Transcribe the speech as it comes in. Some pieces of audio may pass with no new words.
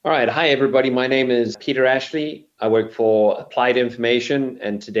All right. Hi, everybody. My name is Peter Ashley. I work for Applied Information,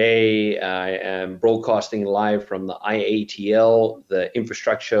 and today I am broadcasting live from the IATL, the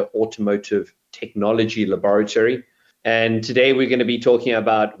Infrastructure Automotive Technology Laboratory. And today we're going to be talking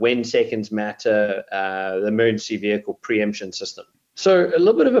about when seconds matter, the emergency vehicle preemption system. So a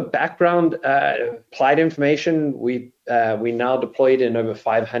little bit of a background, Applied Information, we now deployed in over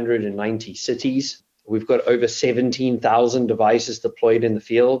 590 cities. We've got over 17,000 devices deployed in the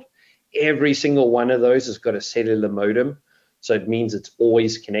field. Every single one of those has got a cellular modem, so it means it's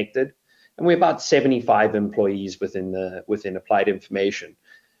always connected. And we're about 75 employees within Applied Information.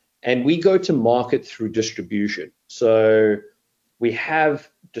 And we go to market through distribution. So we have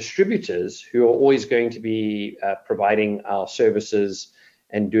distributors who are always going to be providing our services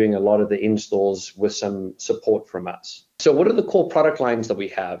and doing a lot of the installs with some support from us. So what are the core product lines that we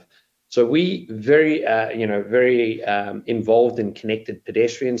have? So we very involved in connected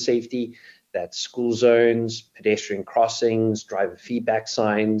pedestrian safety. That's school zones, pedestrian crossings, driver feedback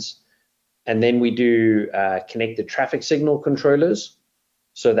signs. And then we do connected traffic signal controllers.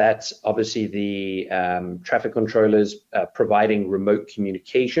 So that's obviously the traffic controllers providing remote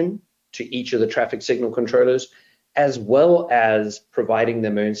communication to each of the traffic signal controllers, as well as providing the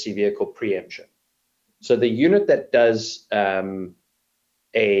emergency vehicle preemption. So the unit that does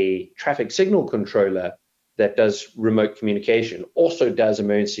a traffic signal controller that does remote communication also does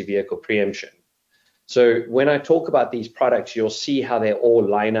emergency vehicle preemption. So when I talk about these products, you'll see how they all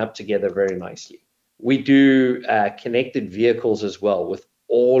line up together very nicely. We do connected vehicles as well with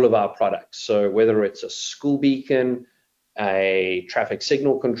all of our products. So whether it's a school beacon, a traffic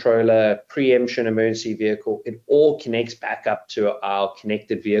signal controller, preemption emergency vehicle, it all connects back up to our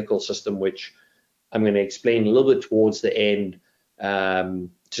connected vehicle system, which I'm going to explain a little bit towards the end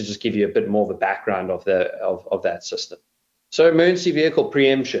to just give you a bit more of a background of that system. So emergency vehicle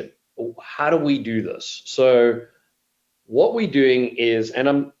preemption, how do we do this? So what we're doing is, and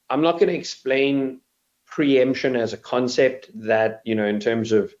I'm not going to explain preemption as a concept that, in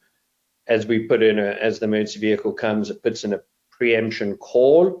terms of as we put in as the emergency vehicle comes, it puts in a preemption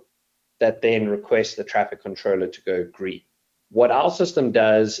call that then requests the traffic controller to go green. What our system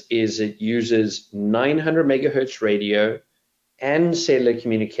does is it uses 900 megahertz radio and cellular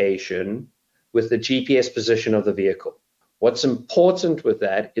communication with the GPS position of the vehicle. What's important with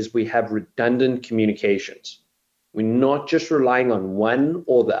that is we have redundant communications. We're not just relying on one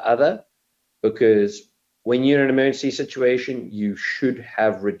or the other, because when you're in an emergency situation, you should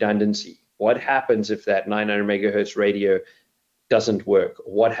have redundancy. What happens if that 900 megahertz radio doesn't work?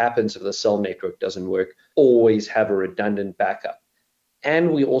 What happens if the cell network doesn't work? Always have a redundant backup.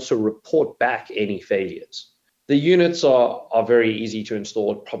 And we also report back any failures. The units are very easy to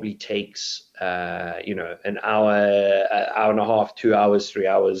install. It probably takes an hour and a half, 2 hours, 3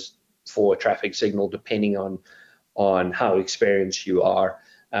 hours for a traffic signal, depending on how experienced you are,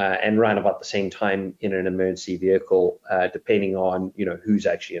 and run about the same time in an emergency vehicle, depending on who's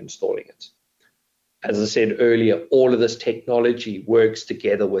actually installing it. As I said earlier, all of this technology works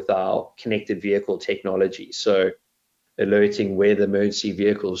together with our connected vehicle technology. So alerting where the emergency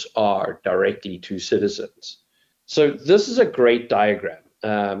vehicles are directly to citizens. So this is a great diagram.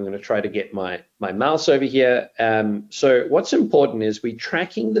 I'm going to try to get my mouse over here. So what's important is we're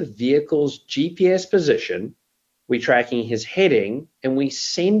tracking the vehicle's GPS position, we're tracking his heading, and we're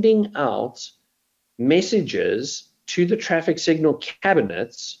sending out messages to the traffic signal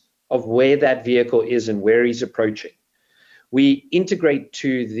cabinets of where that vehicle is and where he's approaching. We integrate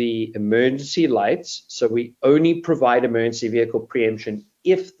to the emergency lights, so we only provide emergency vehicle preemption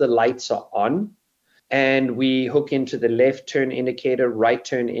if the lights are on. And we hook into the left turn indicator, right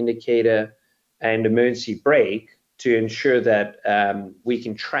turn indicator, and emergency brake to ensure that we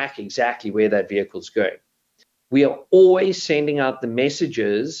can track exactly where that vehicle's going. We are always sending out the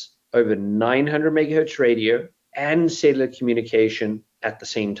messages over 900 megahertz radio and cellular communication at the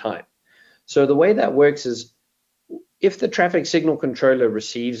same time. So the way that works is, if the traffic signal controller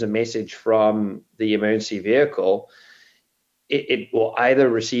receives a message from the emergency vehicle, it will either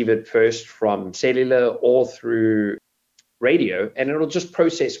receive it first from cellular or through radio, and it'll just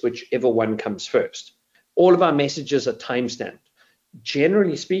process whichever one comes first. All of our messages are timestamped.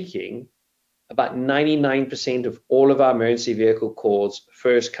 Generally speaking, about 99% of all of our emergency vehicle calls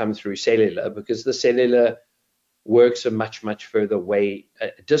first come through cellular, because the cellular works a much, much further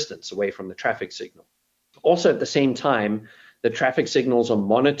distance away from the traffic signal. Also, at the same time, the traffic signals are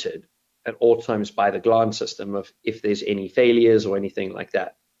monitored at all times by the GLANCE system of if there's any failures or anything like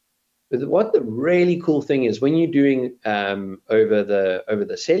that. But what the really cool thing is, when you're doing over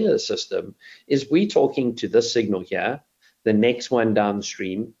the cellular system, is we're talking to this signal here, the next one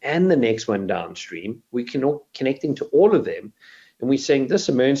downstream, and the next one downstream. We can connecting to all of them, and we're saying this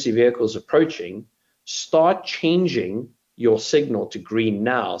emergency vehicle is approaching. Start changing your signal to green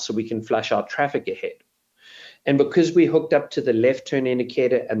now so we can flush out traffic ahead. And because we hooked up to the left turn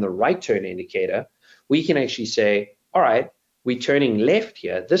indicator and the right turn indicator, we can actually say, all right, we're turning left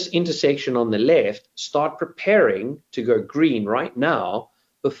here. This intersection on the left, start preparing to go green right now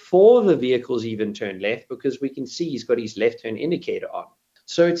before the vehicles even turn left, because we can see he's got his left turn indicator on.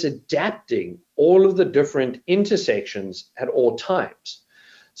 So it's adapting all of the different intersections at all times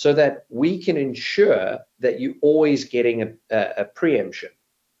so that we can ensure that you're always getting a preemption.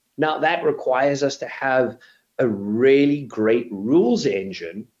 Now, that requires us to have a really great rules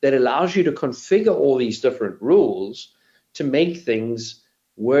engine that allows you to configure all these different rules to make things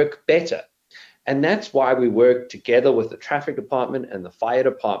work better. And that's why we work together with the traffic department and the fire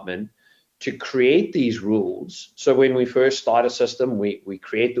department to create these rules. So when we first start a system, we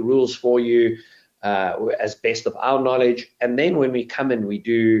create the rules for you as best of our knowledge. And then when we come and we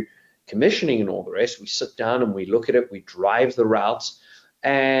do commissioning and all the rest, we sit down and we look at it, we drive the routes,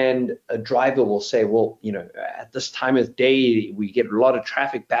 and a driver will say, well, you know, at this time of day, we get a lot of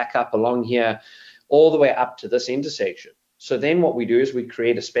traffic back up along here, all the way up to this intersection. So then what we do is we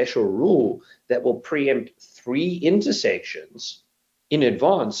create a special rule that will preempt 3 intersections in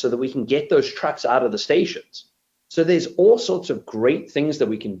advance so that we can get those trucks out of the stations. So there's all sorts of great things that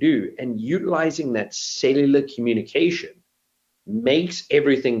we can do, and utilizing that cellular communication makes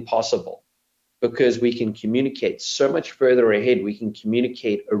everything possible, because we can communicate so much further ahead. We can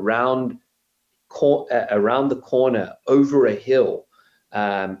communicate around the corner, over a hill,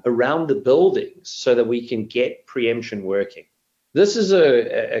 around the buildings, so that we can get preemption working. This is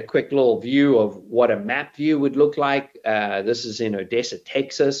a quick little view of what a map view would look like. This is in Odessa,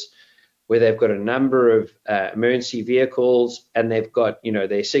 Texas, where they've got a number of emergency vehicles, and they've got, you know,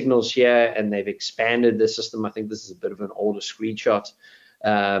 their signals here, and they've expanded the system. I think this is a bit of an older screenshot.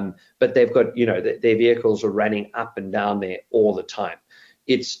 But they've got, you know, their vehicles are running up and down there all the time.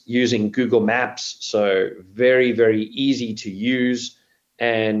 It's using Google Maps, so very, very easy to use.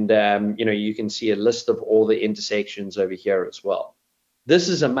 And, you know, you can see a list of all the intersections over here as well. This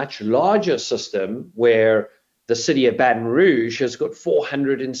is a much larger system where the city of Baton Rouge has got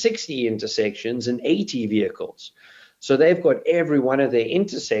 460 intersections and 80 vehicles. So they've got every one of their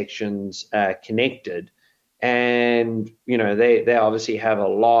intersections connected. And, you know, they obviously have a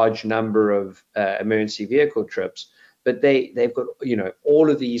large number of emergency vehicle trips, but they've got, you know,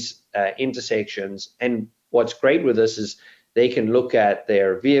 all of these intersections. And what's great with this is they can look at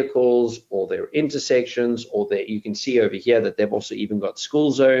their vehicles or their intersections, or you can see over here that they've also even got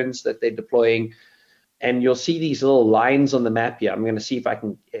school zones that they're deploying. And you'll see these little lines on the map here. I'm going to see if I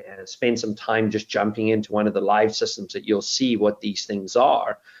can spend some time just jumping into one of the live systems that you'll see what these things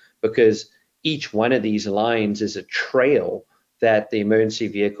are, because each one of these lines is a trail that the emergency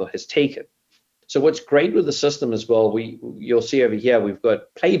vehicle has taken. So what's great with the system as well, you'll see over here, we've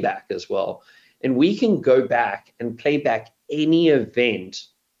got playback as well. And we can go back and play back any event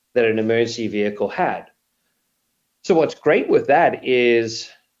that an emergency vehicle had. So what's great with that is,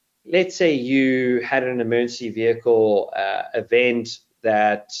 let's say you had an emergency vehicle event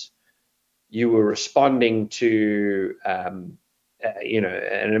that you were responding to, you know,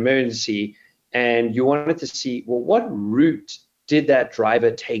 an emergency, and you wanted to see, well, what route did that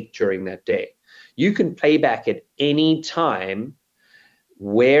driver take during that day? You can play back at any time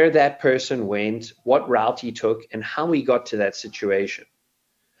where that person went, what route he took, and how he got to that situation.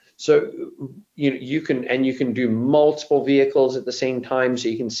 So you can do multiple vehicles at the same time, so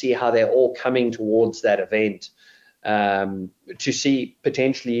you can see how they're all coming towards that event, to see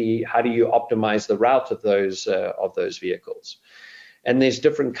potentially how do you optimize the route of those vehicles. And there's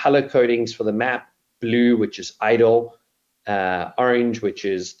different color codings for the map: blue, which is idle; orange, which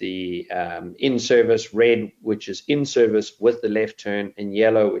is the in service; red, which is in service with the left turn; and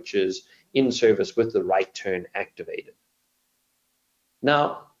yellow, which is in service with the right turn activated.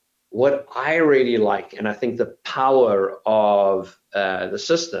 Now, what I really like, and I think the power of the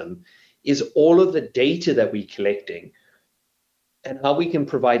system, is all of the data that we're collecting and how we can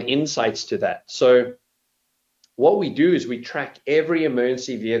provide insights to that. So what we do is we track every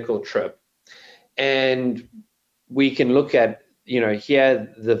emergency vehicle trip, and we can look at, you know,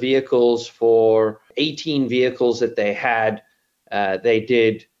 here the vehicles for 18 vehicles that they had. They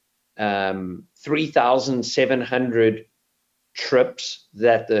did 3,700 trips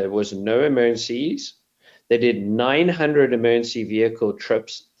that there was no emergencies. They did 900 emergency vehicle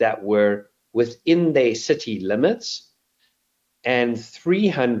trips that were within their city limits, and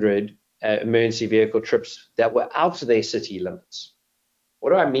 300 emergency vehicle trips that were out of their city limits.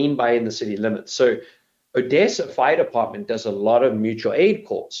 What do I mean by in the city limits? So Odessa Fire Department does a lot of mutual aid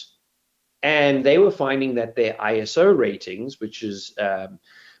calls, and they were finding that their ISO ratings, which is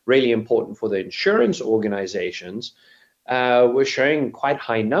really important for the insurance organizations, were showing quite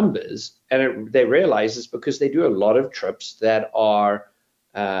high numbers. And they realized it's because they do a lot of trips that are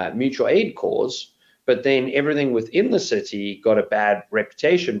mutual aid calls, but then everything within the city got a bad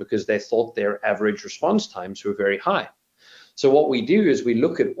reputation because they thought their average response times were very high. So what we do is we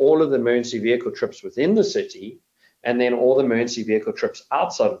look at all of the emergency vehicle trips within the city and then all the emergency vehicle trips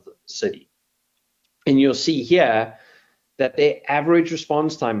outside of the city. And you'll see here that their average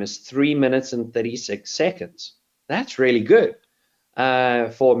response time is 3 minutes and 36 seconds. That's really good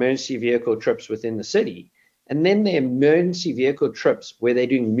for emergency vehicle trips within the city. And then the emergency vehicle trips where they're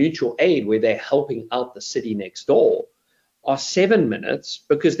doing mutual aid, where they're helping out the city next door, are 7 minutes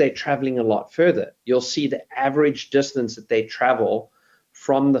because they're traveling a lot further. You'll see the average distance that they travel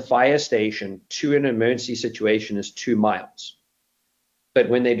from the fire station to an emergency situation is 2 miles. But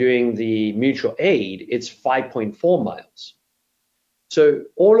when they're doing the mutual aid, it's 5.4 miles. So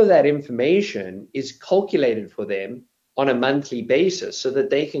all of that information is calculated for them on a monthly basis so that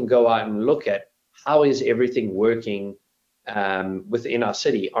they can go out and look at how is everything working within our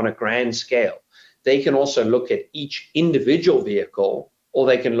city on a grand scale. They can also look at each individual vehicle, or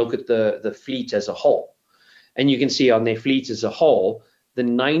they can look at the fleet as a whole. And you can see on their fleet as a whole, the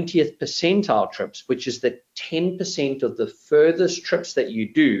 90th percentile trips, which is the 10% of the furthest trips that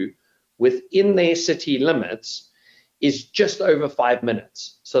you do within their city limits, is just over 5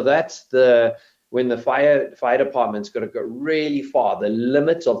 minutes. So that's when the fire department's got to go really far, the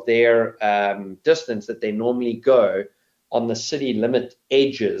limit of their distance that they normally go on the city limit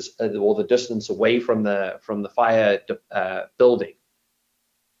edges, or the distance away from the fire building.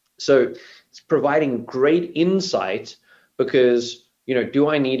 So it's providing great insight because, do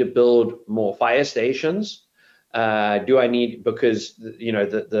I need to build more fire stations? Do I need, because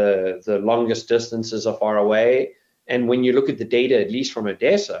the longest distances are far away? And when you look at the data, at least from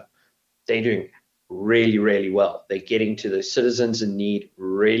Odessa, they're doing really, really well. They're getting to the citizens in need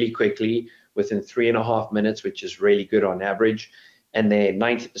really quickly within 3.5 minutes, which is really good on average. And their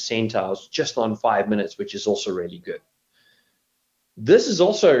 90th percentiles just on 5 minutes, which is also really good. This is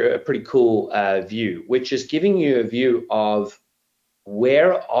also a pretty cool view, which is giving you a view of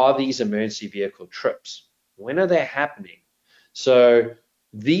where are these emergency vehicle trips? When are they happening? So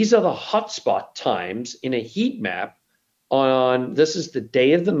these are the hotspot times in a heat map on, this is the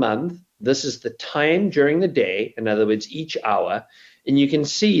day of the month, this is the time during the day, in other words, each hour, and you can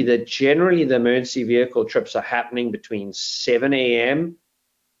see that generally the emergency vehicle trips are happening between 7 a.m.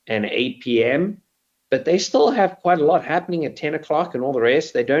 and 8 p.m., but they still have quite a lot happening at 10 o'clock and all the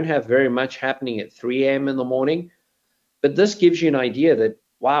rest. They don't have very much happening at 3 a.m. in the morning, but this gives you an idea that,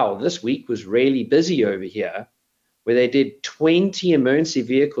 wow, this week was really busy over here, where they did 20 emergency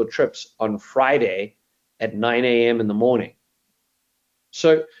vehicle trips on Friday at 9 a.m. in the morning.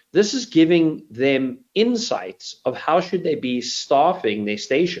 So this is giving them insights of how should they be staffing their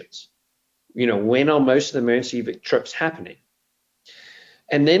stations. When are most of the emergency trips happening?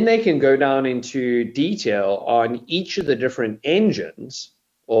 And then they can go down into detail on each of the different engines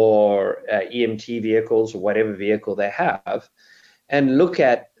or EMT vehicles or whatever vehicle they have, and look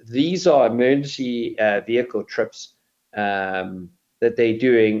at, these are emergency vehicle trips that they're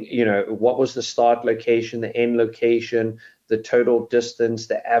doing. What was the start location, the end location, the total distance,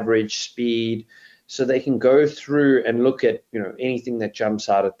 the average speed, so they can go through and look at anything that jumps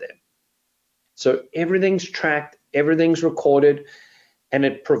out at them. So everything's tracked, everything's recorded, and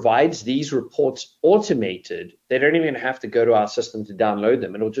it provides these reports automated. They don't even have to go to our system to download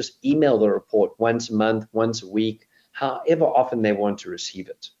them. It'll just email the report once a month, once a week, however often they want to receive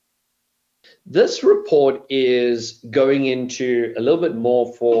it. This report is going into a little bit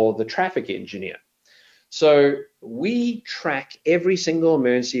more for the traffic engineer. So we track every single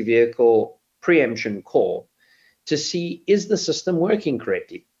emergency vehicle preemption call to see, is the system working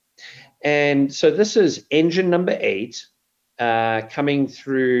correctly? And so this is engine number 8 coming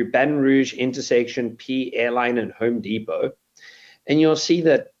through Baton Rouge intersection, P Airline and Home Depot. And you'll see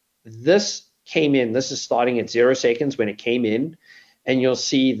that this came in, this is starting at 0 seconds when it came in. And you'll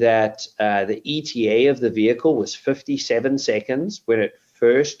see that the ETA of the vehicle was 57 seconds when it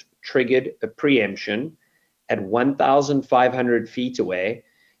first triggered a preemption at 1,500 feet away,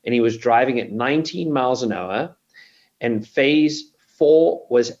 and he was driving at 19 miles an hour, and phase 4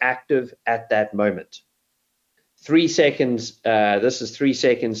 was active at that moment. 3 seconds, this is 3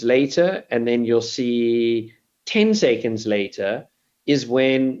 seconds later, and then you'll see 10 seconds later, is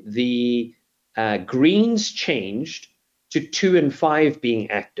when the greens changed to 2 and 5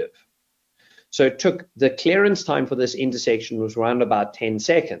 being active. So it took, the clearance time for this intersection was around about 10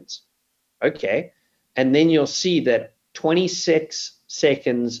 seconds. Okay, and then you'll see that 26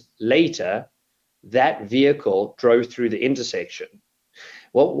 seconds later, that vehicle drove through the intersection.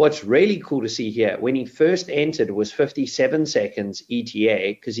 Well, what's really cool to see here, when he first entered, it was 57 seconds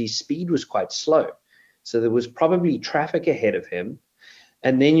ETA because his speed was quite slow. So there was probably traffic ahead of him.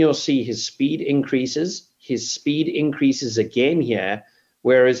 And then you'll see his speed increases. His speed increases again here.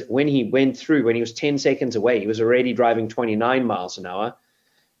 Whereas when he went through, when he was 10 seconds away, he was already driving 29 miles an hour.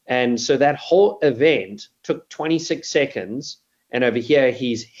 And so that whole event took 26 seconds. And over here,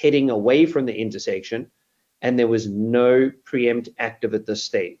 he's heading away from the intersection. And there was no preempt active at this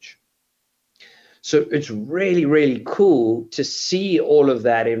stage. So it's really, really cool to see all of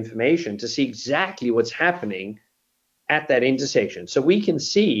that information, to see exactly what's happening at that intersection. So we can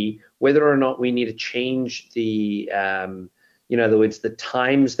see whether or not we need to change the, in other words, the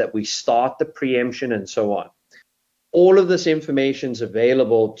times that we start the preemption and so on. All of this information is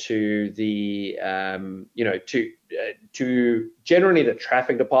available to the, to generally the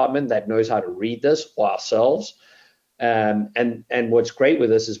traffic department that knows how to read this, or ourselves. And what's great with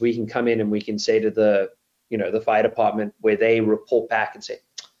this is we can come in and we can say to the, the fire department, where they report back and say,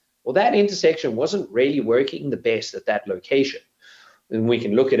 well, that intersection wasn't really working the best at that location. And we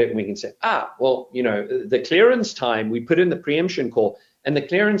can look at it and we can say, well, the clearance time, we put in the preemption call, and the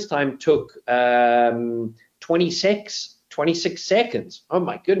clearance time took 26 seconds. Oh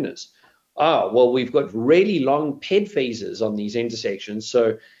my goodness. Well, we've got really long PED phases on these intersections.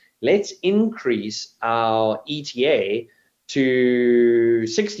 So let's increase our ETA to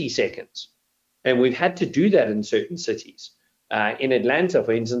 60 seconds. And we've had to do that in certain cities. In Atlanta,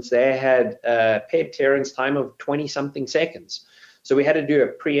 for instance, they had a PED clearance time of 20-something seconds. So we had to do a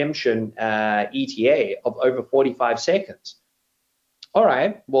preemption ETA of over 45 seconds. All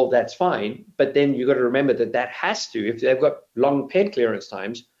right, well, that's fine. But then you've got to remember that has to, if they've got long PED clearance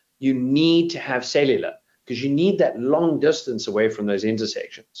times, you need to have cellular, because you need that long distance away from those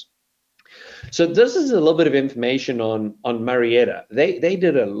intersections. So this is a little bit of information on Marietta. They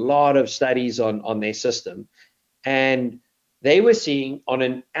did a lot of studies on their system, and they were seeing on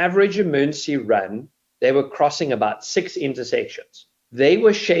an average emergency run, they were crossing about 6 intersections. They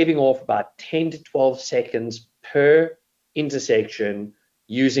were shaving off about 10 to 12 seconds per intersection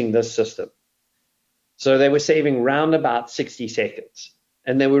using this system. So they were saving round about 60 seconds,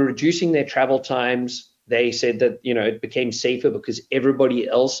 and they were reducing their travel times. They said that, it became safer because everybody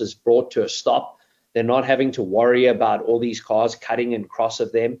else is brought to a stop. They're not having to worry about all these cars cutting and cross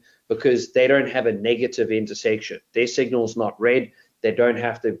of them because they don't have a negative intersection. Their signal's not red. They don't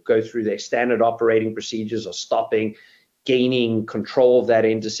have to go through their standard operating procedures of stopping, gaining control of that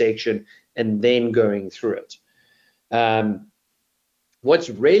intersection, and then going through it. What's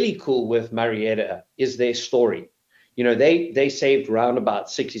really cool with Marietta is their story. They saved around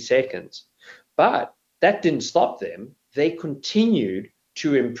about 60 seconds, but that didn't stop them. They continued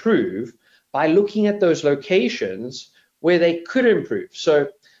to improve by looking at those locations where they could improve. So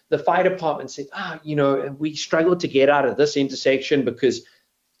the fire department said, we struggled to get out of this intersection because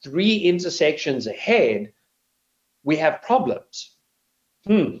 3 intersections ahead, we have problems.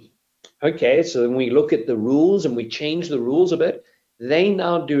 Okay, so then we look at the rules and we change the rules a bit. They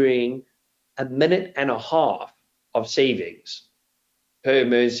now doing 1.5 minutes of savings per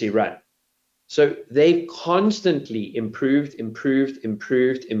emergency run. So they've constantly improved.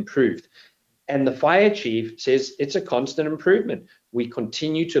 And the fire chief says it's a constant improvement. We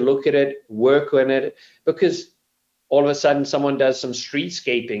continue to look at it, work on it, because all of a sudden someone does some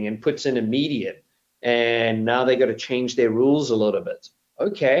streetscaping and puts in a median, and now they got to change their rules a little bit.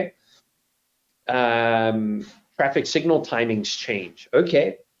 Okay. Traffic signal timings change.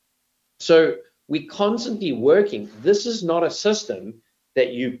 Okay. So we're constantly working. This is not a system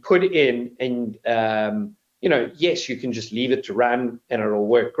that you put in and, yes, you can just leave it to run and it'll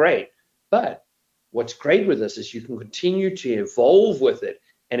work great. But what's great with this is you can continue to evolve with it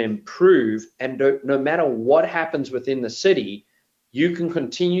and improve. And no matter what happens within the city, you can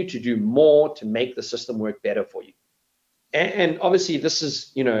continue to do more to make the system work better for you. And obviously, this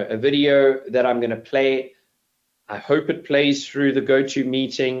is, a video that I'm going to play. I hope it plays through the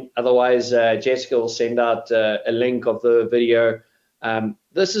GoToMeeting. Otherwise, Jessica will send out a link of the video.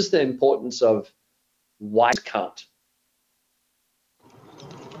 This is the importance of why count.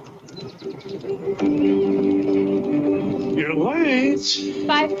 You're late.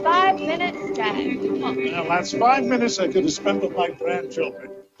 By 5 minutes, Dad. Well, that's 5 minutes I could have spent with my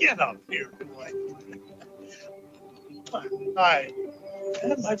grandchildren. Get up here, boy. Hi. I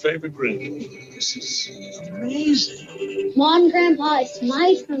have my favorite drink. This is amazing. Come on, Grandpa, it's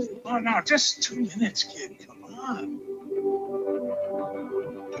my turn. Oh, no, just 2 minutes, kid. Come on.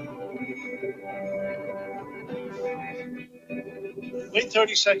 Wait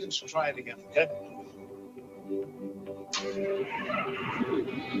 30 seconds to try it again, okay?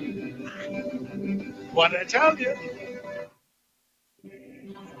 What did I tell you?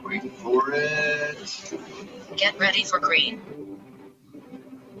 Wait for it. Get ready for green.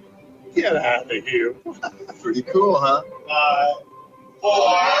 Get out of here. Pretty cool, huh? 5,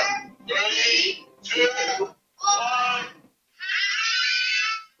 4, 3, 2, 1.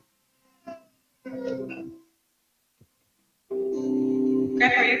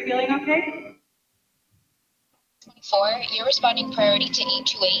 Grandpa, are you feeling okay? 4, you're responding priority to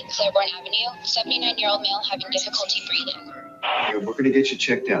 828 Claiborne Avenue, 79-year-old male having difficulty breathing. Yeah, we're gonna get you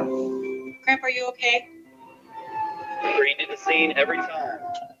checked out. Grandpa, are you okay? Green to the scene every time.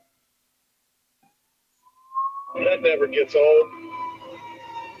 That never gets old.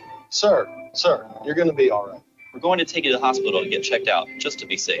 Sir, you're gonna be all right. We're going to take you to the hospital to get checked out, just to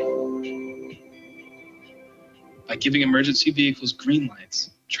be safe. By giving emergency vehicles green lights,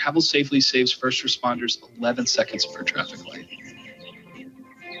 Travel Safely saves first responders 11 seconds per traffic light.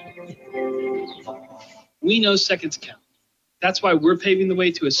 We know seconds count. That's why we're paving the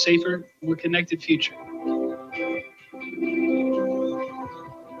way to a safer, more connected future.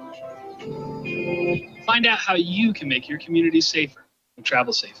 Find out how you can make your community safer with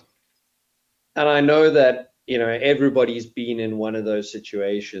Travel Safely. And I know that, everybody's been in one of those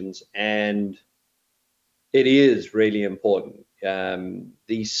situations, and it is really important.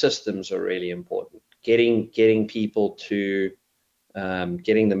 These systems are really important. Getting people to,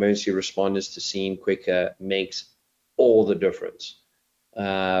 getting the emergency responders to scene quicker makes all the difference.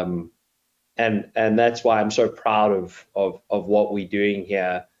 And that's why I'm so proud of what we're doing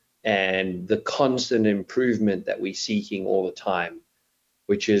here and the constant improvement that we're seeking all the time,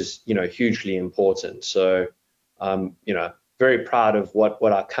 which is, hugely important. So, very proud of what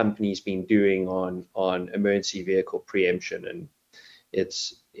our company's been doing on emergency vehicle preemption, and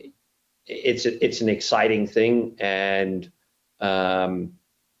it's an exciting thing, and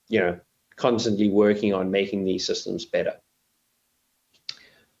constantly working on making these systems better.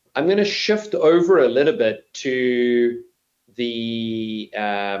 I'm going to shift over a little bit to the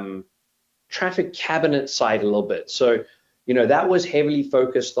traffic cabinet side a little bit. So, that was heavily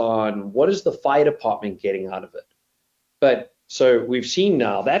focused on what is the fire department getting out of it. But so we've seen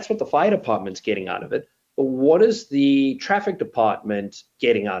now that's what the fire department's getting out of it. But what is the traffic department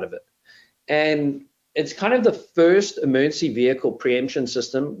getting out of it? And it's kind of the first emergency vehicle preemption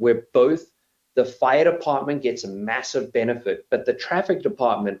system where both the fire department gets a massive benefit, but the traffic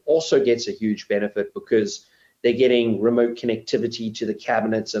department also gets a huge benefit because they're getting remote connectivity to the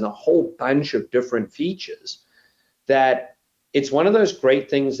cabinets and a whole bunch of different features. That it's one of those great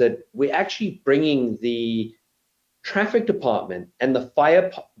things that we're actually bringing the traffic department and the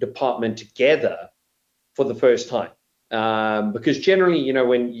fire department together for the first time. Because generally,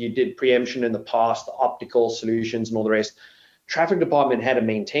 when you did preemption in the past, the optical solutions and all the rest, traffic department had to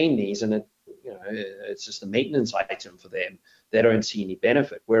maintain these, and it's just a maintenance item for them. They don't see any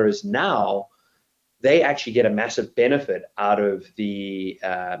benefit. Whereas now, they actually get a massive benefit out of the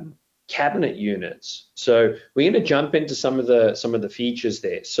cabinet units. So we're going to jump into some of the features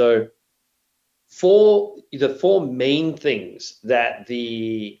there. So for the 4 main things that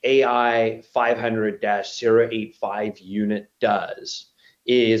the AI 500-085 unit does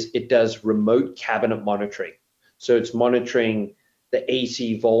is it does remote cabinet monitoring. So it's monitoring the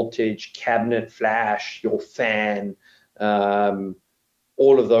AC voltage, cabinet flash, your fan, all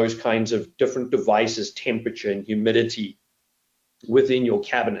of those kinds of different devices, temperature and humidity within your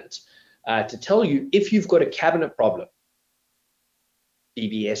cabinets to tell you if you've got a cabinet problem.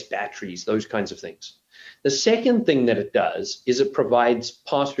 BBS batteries, those kinds of things. The second thing that it does is it provides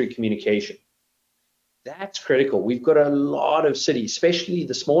pass-through communication. That's critical. We've got a lot of cities, especially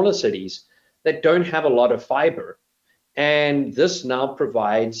the smaller cities, that don't have a lot of fiber. And this now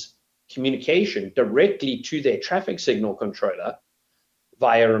provides communication directly to their traffic signal controller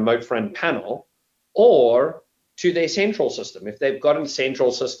via remote front panel or to their central system. If they've got a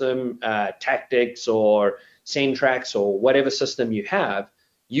central system, Tactics or Centrax or whatever system you have,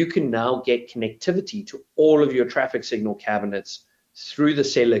 you can now get connectivity to all of your traffic signal cabinets through the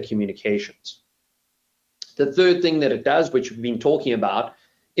cellular communications. The third thing that it does, which we've been talking about,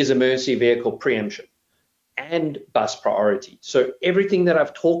 is emergency vehicle preemption and bus priority. So everything that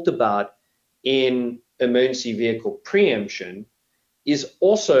I've talked about in emergency vehicle preemption is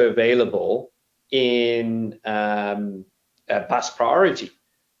also available in bus priority.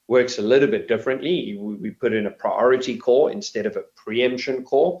 Works a little bit differently. We put in a priority core instead of a preemption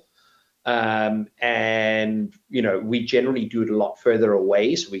core. And we generally do it a lot further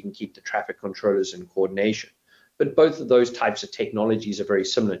away so we can keep the traffic controllers in coordination. But both of those types of technologies are very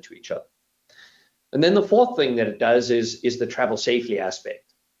similar to each other. And then the fourth thing that it does is the travel safely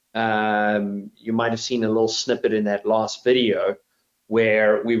aspect. You might have seen a little snippet in that last video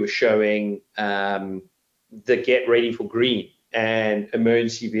where we were showing the get ready for green and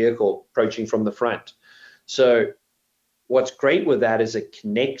emergency vehicle approaching from the front. So what's great with that is it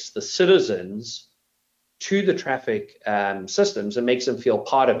connects the citizens to the traffic systems and makes them feel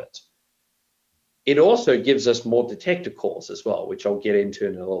part of it. It also gives us more detector calls as well, which I'll get into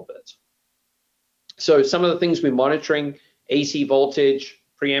in a little bit. So some of the things we're monitoring: AC voltage,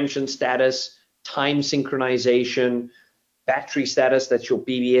 preemption status, time synchronization, battery status, that's your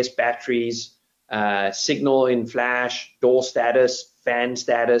BBS batteries, signal in flash, door status, fan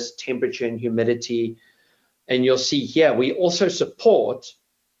status, temperature and humidity. And you'll see here, we also support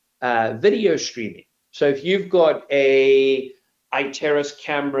video streaming. So if you've got a iTerrace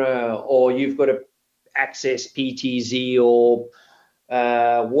camera, or you've got a Access PTZ, or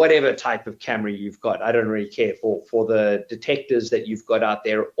whatever type of camera you've got, I don't really care for the detectors that you've got out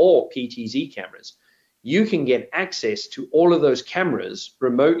there, or PTZ cameras, you can get access to all of those cameras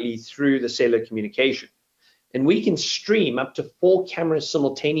remotely through the cellular communication. And we can stream up to 4 cameras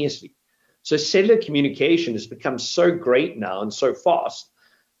simultaneously. So cellular communication has become so great now and so fast.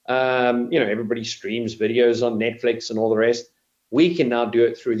 Everybody streams videos on Netflix and all the rest. We can now do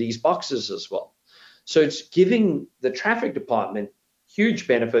it through these boxes as well. So it's giving the traffic department huge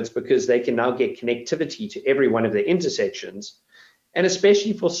benefits because they can now get connectivity to every one of their intersections, and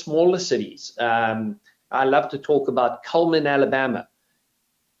especially for smaller cities. I love to talk about Cullman, Alabama.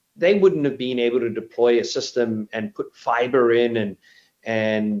 They wouldn't have been able to deploy a system and put fiber in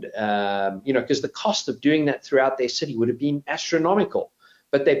and because the cost of doing that throughout their city would have been astronomical.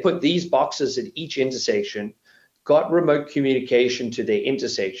 But they put these boxes at each intersection, got remote communication to their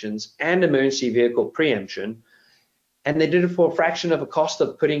intersections and emergency vehicle preemption, and they did it for a fraction of a cost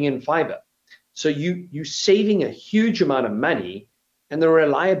of putting in fiber. So you're saving a huge amount of money, and the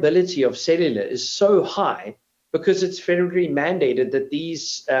reliability of cellular is so high because it's federally mandated that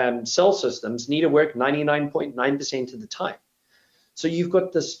these cell systems need to work 99.9% of the time. So you've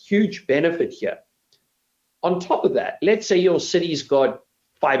got this huge benefit here. On top of that, let's say your city's got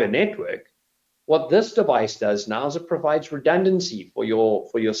fiber network. What this device does now is it provides redundancy for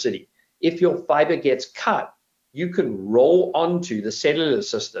your city. If your fiber gets cut, you can roll onto the cellular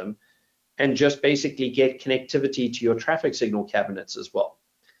system and just basically get connectivity to your traffic signal cabinets as well.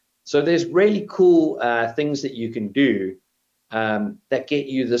 So there's really cool things that you can do that get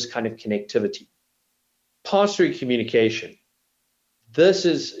you this kind of connectivity. Pass-through communication. This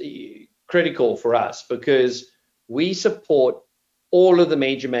is critical for us because we support all of the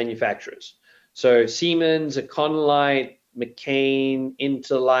major manufacturers. So Siemens, Econolite, McCain,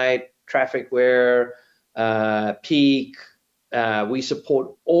 Interlite, Trafficware, Peak, we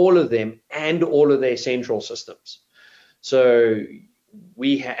support all of them and all of their central systems. So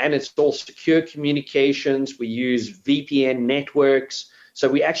and it's all secure communications. We use VPN networks. So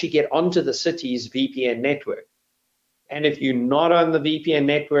we actually get onto the city's VPN network. And if you're not on the VPN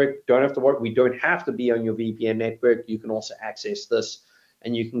network, don't have to worry. We don't have to be on your VPN network. You can also access this,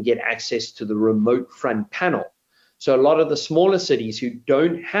 and you can get access to the remote front panel. So a lot of the smaller cities who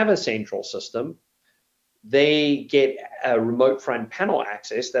don't have a central system, they get a remote front panel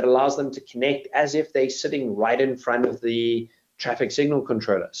access that allows them to connect as if they're sitting right in front of the traffic signal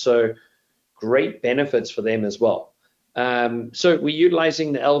controller. So great benefits for them as well. So we're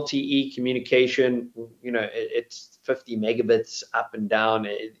utilizing the LTE communication. It's 50 megabits up and down.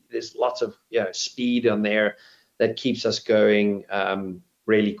 There's lots of speed on there that keeps us going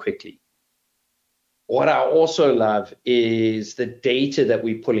really quickly. What I also love is the data that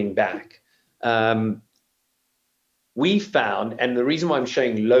we're pulling back. We found, and the reason why I'm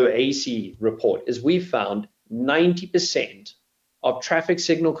showing low AC report is we found 90% of traffic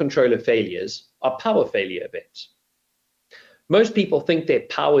signal controller failures are power failure events. Most people think their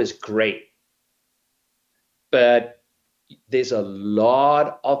power is great, but there's a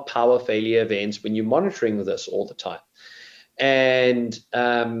lot of power failure events when you're monitoring this all the time. And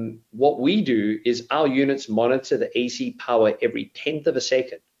what we do is our units monitor the AC power every 10th of a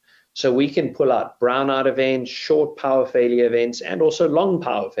second. So we can pull out brownout events, short power failure events, and also long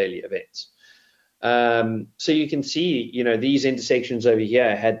power failure events. So you can see, these intersections over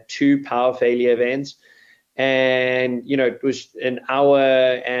here had 2 power failure events. And, it was an hour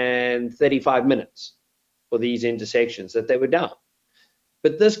and 35 minutes for these intersections that they were down.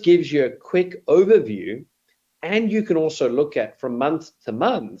 But this gives you a quick overview, and you can also look at from month to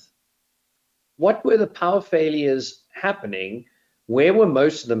month, what were the power failures happening? Where were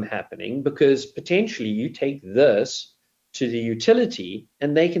most of them happening? Because potentially you take this to the utility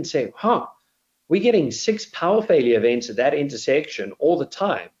and they can say, we're getting 6 power failure events at that intersection all the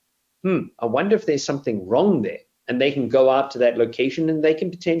time. I wonder if there's something wrong there. And they can go out to that location and they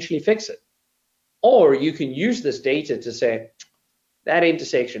can potentially fix it. Or you can use this data to say, that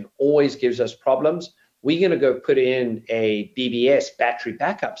intersection always gives us problems. We're going to go put in a BBS, battery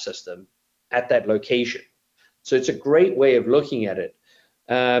backup system, at that location. So it's a great way of looking at it.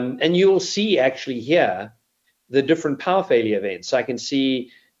 And you'll see actually here the different power failure events. So I can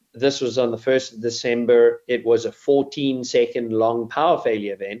see this was on the 1st of December. It was a 14-second long power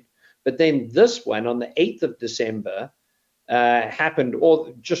failure event. But then this one on the 8th of December happened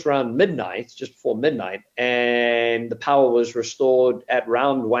just around midnight, just before midnight, and the power was restored at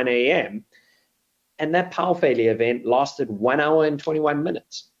around 1 a.m. And that power failure event lasted 1 hour and 21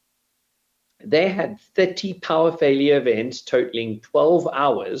 minutes. They had 30 power failure events totaling 12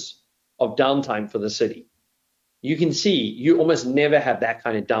 hours of downtime for the city. You can see you almost never have that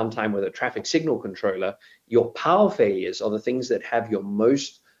kind of downtime with a traffic signal controller. Your power failures are the things that have your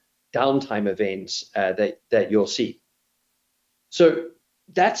most downtime events that you'll see. So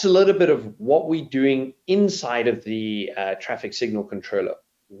that's a little bit of what we're doing inside of the traffic signal controller.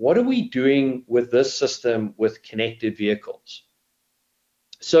 What are we doing with this system with connected vehicles?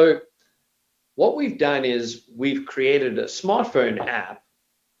 So what we've done is we've created a smartphone app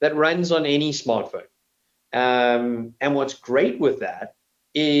that runs on any smartphone. And what's great with that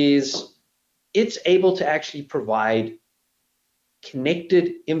is it's able to actually provide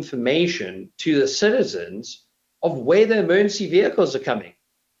connected information to the citizens of where the emergency vehicles are coming,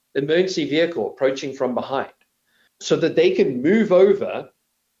 the emergency vehicle approaching from behind, so that they can move over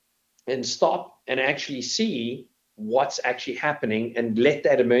and stop and actually see what's actually happening and let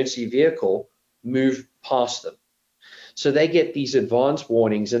that emergency vehicle move past them. So they get these advanced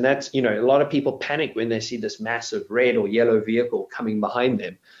warnings, and that's, a lot of people panic when they see this massive red or yellow vehicle coming behind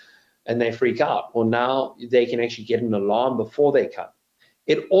them and they freak out. Well, now they can actually get an alarm before they come.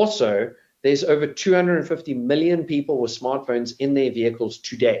 It also, there's over 250 million people with smartphones in their vehicles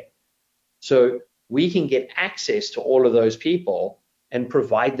today. So we can get access to all of those people and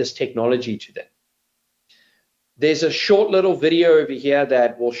provide this technology to them. There's a short little video over here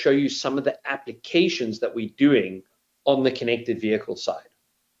that will show you some of the applications that we're doing on the connected vehicle side.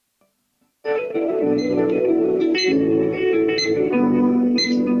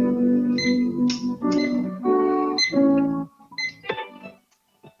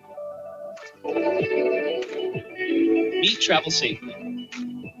 Meet Travel Safely,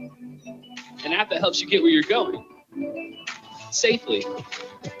 an app that helps you get where you're going safely.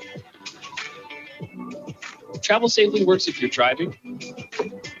 Travel Safely works if you're driving,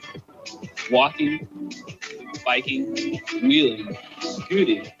 walking, biking, wheeling,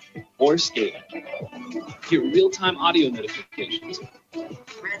 scooting, or skating. Get real-time audio notifications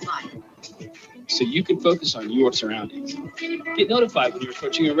Red light. so you can focus on your surroundings. Get notified when you're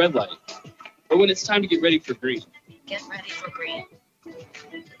approaching a red light or when it's time to get ready for green. Get ready for green.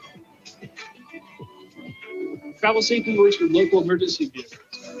 Travel Safely works with local emergency vehicles,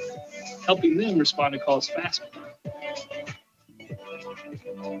 helping them respond to calls faster.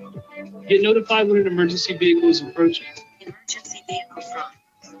 Get notified when an emergency vehicle is approaching, Emergency vehicle front.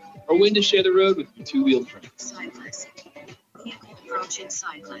 or when to share the road with your two-wheeled friend. Cyclist. Vehicle approaching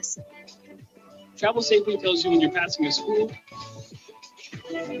cyclist. Travel Safely tells you when you're passing a school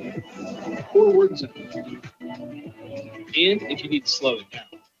or a work zone, and if you need to slow it down.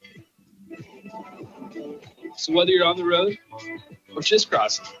 So whether you're on the road or just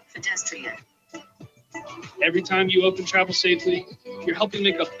crossing, Pedestrian. every time you open Travel Safely, you're helping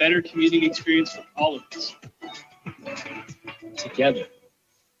make a better commuting experience for all of us. Together.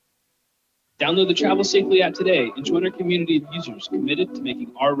 Download the Travel Safely app today and join our community of users committed to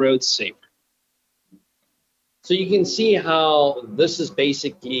making our roads safer. So you can see how this is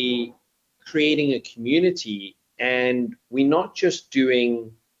basically creating a community, and we're not just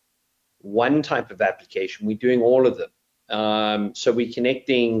doing one type of application, we're doing all of them. So we're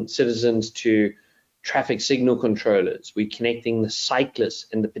connecting citizens to traffic signal controllers, we're connecting the cyclists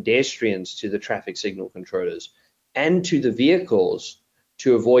and the pedestrians to the traffic signal controllers and to the vehicles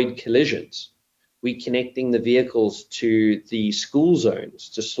to avoid collisions. We're connecting the vehicles to the school zones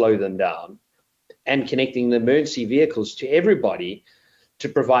to slow them down, and connecting the emergency vehicles to everybody to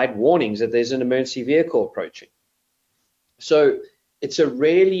provide warnings that there's an emergency vehicle approaching. So it's a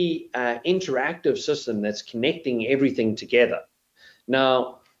really interactive system that's connecting everything together.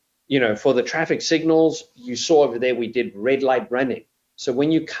 Now, you know, for the traffic signals, you saw over there, we did red light running. So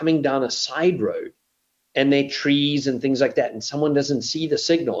when you're coming down a side road and there are trees and things like that, and someone doesn't see the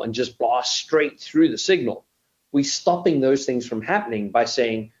signal and just blast straight through the signal, we're stopping those things from happening by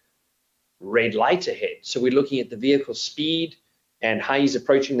saying red light ahead. So we're looking at the vehicle speed and how he's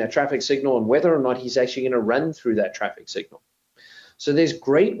approaching that traffic signal and whether or not he's actually going to run through that traffic signal. So there's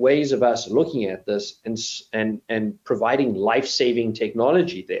great ways of us looking at this and providing life-saving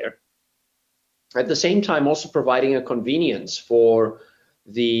technology there. At the same time, also providing a convenience for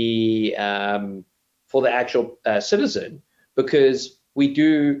the actual citizen, because we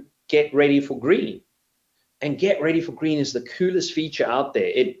do get ready for green. And get ready for green is the coolest feature out there.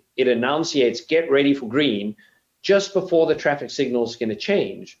 It enunciates get ready for green just before the traffic signal is going to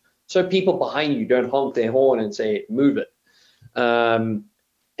change. So people behind you don't honk their horn and say, move it. And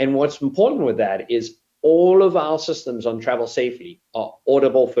what's important with that is all of our systems on Travel Safely are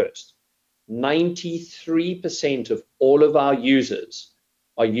audible first. 93% of all of our users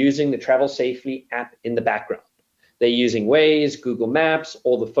are using the Travel Safely app in the background. They're using Waze, Google Maps,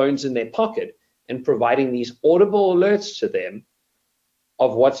 or the phones in their pocket, and providing these audible alerts to them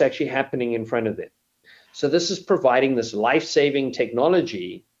of what's actually happening in front of them. So this is providing this life-saving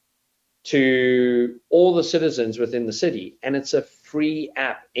technology to all the citizens within the city, and it's a free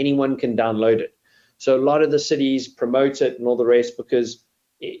app. Anyone can download it. So a lot of the cities promote it and all the rest because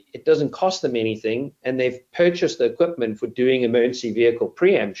it doesn't cost them anything, and they've purchased the equipment for doing emergency vehicle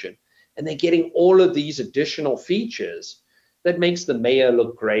preemption, and they're getting all of these additional features that makes the mayor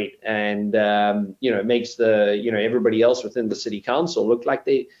look great, and makes the everybody else within the city council look like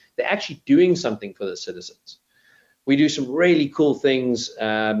they're actually doing something for the citizens. We do some really cool things.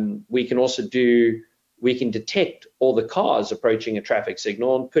 We can detect all the cars approaching a traffic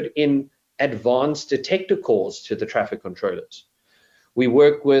signal and put in advanced detector calls to the traffic controllers. We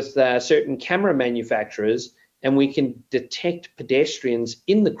work with certain camera manufacturers, and we can detect pedestrians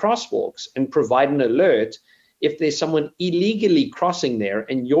in the crosswalks and provide an alert. If there's someone illegally crossing there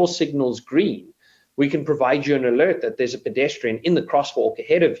and your signal's green, we can provide you an alert that there's a pedestrian in the crosswalk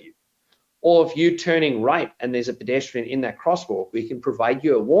ahead of you. Or if you're turning right and there's a pedestrian in that crosswalk, we can provide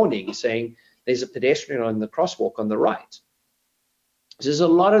you a warning saying there's a pedestrian on the crosswalk on the right. So there's a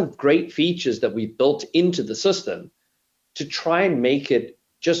lot of great features that we've built into the system to try and make it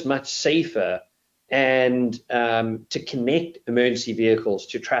just much safer and to connect emergency vehicles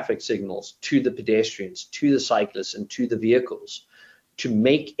to traffic signals, to the pedestrians, to the cyclists, and to the vehicles, to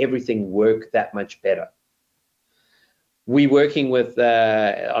make everything work that much better. We're working with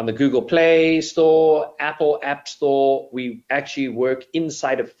on the Google Play Store, Apple App Store. We actually work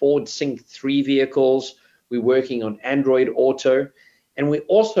inside of Ford Sync 3 vehicles. We're working on Android Auto, and we're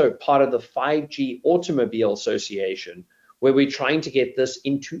also part of the 5G Automobile Association, where we're trying to get this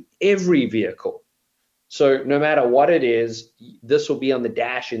into every vehicle. So no matter what it is, this will be on the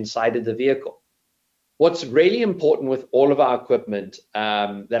dash inside of the vehicle. What's really important with all of our equipment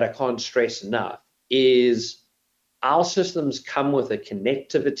that I can't stress enough is our systems come with a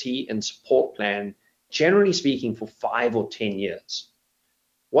connectivity and support plan, generally speaking, for 5 or 10 years.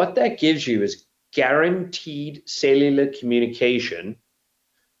 What that gives you is guaranteed cellular communication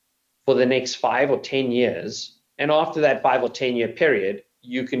for the next 5 or 10 years. And after that 5 or 10 year period,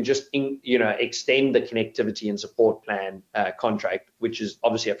 you can just extend the connectivity and support plan contract, which is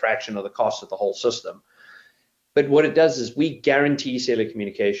obviously a fraction of the cost of the whole system. But what it does is we guarantee cellular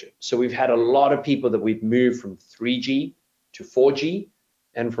communication. So we've had a lot of people that we've moved from 3G to 4G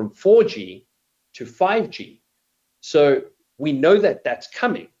and from 4G to 5G. So we know that that's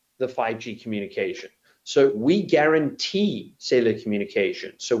coming, the 5G communication. So we guarantee cellular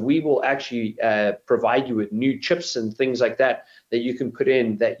communication. So we will actually provide you with new chips and things like that you can put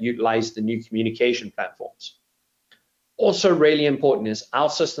in that utilize the new communication platforms. Also really important is our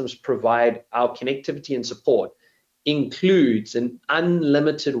systems provide our connectivity and support includes an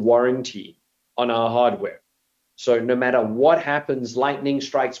unlimited warranty on our hardware. So no matter what happens, lightning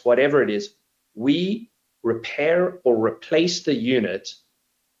strikes, whatever it is, we repair or replace the unit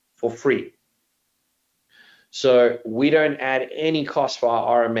for free. So we don't add any cost for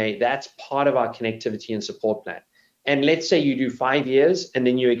our RMA. That's part of our connectivity and support plan. And let's say you do 5 years and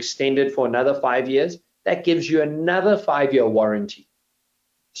then you extend it for another 5 years, that gives you another 5-year warranty.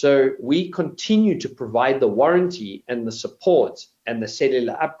 So we continue to provide the warranty and the support and the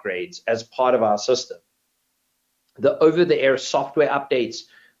cellular upgrades as part of our system. The over-the-air software updates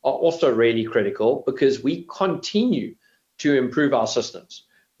are also really critical because we continue to improve our systems.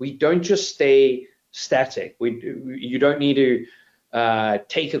 We don't just stay static. You don't need to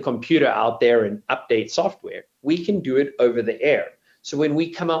take a computer out there and update software. We can do it over the air. So when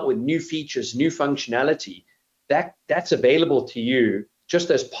we come out with new features, new functionality, that's available to you just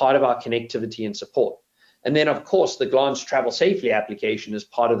as part of our connectivity and support. And then, of course, the Glance Travel Safely application is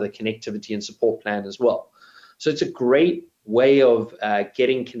part of the connectivity and support plan as well. So it's a great way of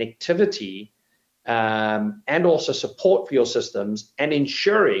getting connectivity and also support for your systems and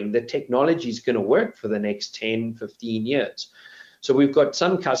ensuring that technology is going to work for the next 10, 15 years. So we've got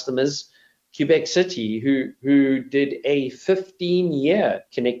some customers, Quebec City, who did a 15-year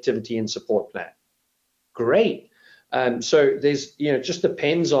connectivity and support plan. Great. So there's, just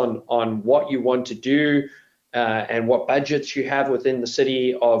depends on what you want to do and what budgets you have within the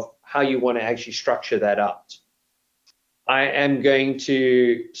city of how you want to actually structure that out. I am going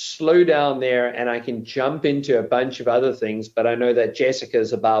to slow down there and I can jump into a bunch of other things, but I know that Jessica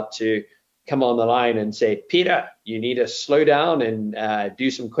is about to come on the line and say, Peter, you need to slow down and do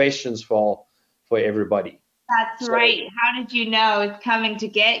some questions for everybody. That's right. How did you know it's coming to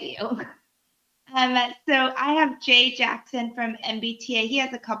get you? So I have Jay Jackson from MBTA. He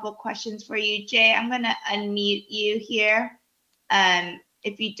has a couple questions for you. Jay, I'm going to unmute you here.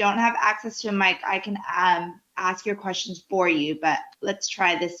 If you don't have access to a mic, I can ask your questions for you, but let's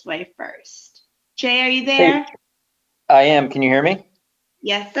try this way first. Jay, are you there? Hey, I am. Can you hear me?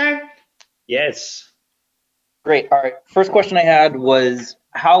 Yes, sir. Yes. Great. All right. First question I had was,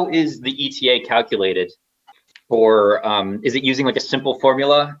 how is the ETA calculated? Or is it using like a simple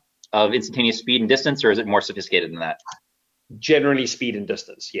formula of instantaneous speed and distance, or is it more sophisticated than that? Generally speed and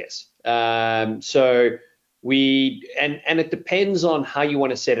distance, yes. So and it depends on how you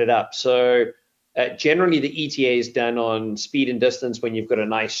want to set it up. So generally the ETA is done on speed and distance when you've got a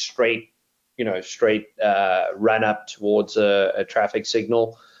nice straight run up towards a traffic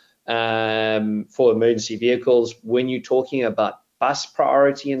signal. For emergency vehicles, when you're talking about bus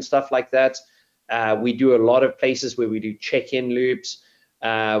priority and stuff like that, we do a lot of places where we do check-in loops.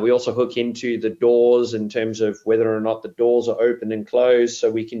 We also hook into the doors in terms of whether or not the doors are open and closed.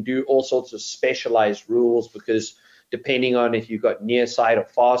 So we can do all sorts of specialized rules, because depending on if you've got near side or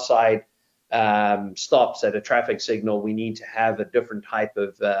far side stops at a traffic signal, we need to have a different type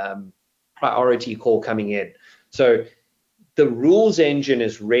of priority call coming in. So the rules engine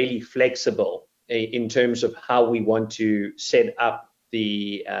is really flexible in terms of how we want to set up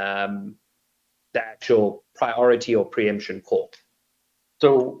the actual priority or preemption call.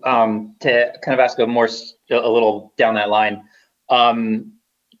 So to kind of ask a little down that line,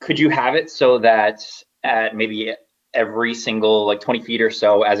 could you have it so that at maybe every single like 20 feet or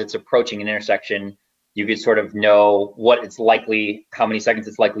so, as it's approaching an intersection, you could sort of know what it's likely, how many seconds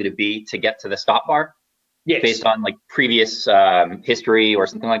it's likely to be to get to the stop bar? Yes. Based on like previous history or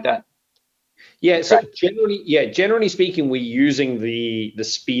something like that? Yeah, so generally speaking, we're using the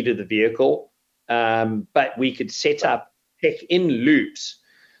speed of the vehicle, but we could set up check-in loops.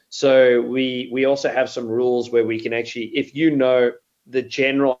 So we also have some rules where we can actually, if you know the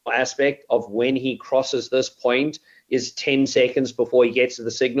general aspect of when he crosses this point is 10 seconds before he gets to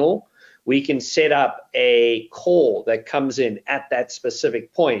the signal, we can set up a call that comes in at that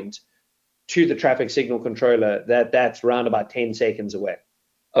specific point to the traffic signal controller that's around about 10 seconds away.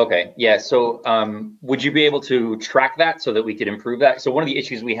 Okay, yeah, so would you be able to track that so that we could improve that? So one of the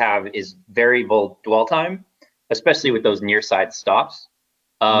issues we have is variable dwell time, especially with those near side stops.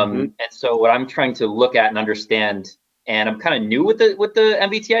 And so what I'm trying to look at and understand, and I'm kind of new with the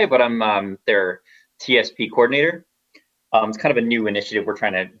MBTA, but I'm their TSP coordinator. It's kind of a new initiative we're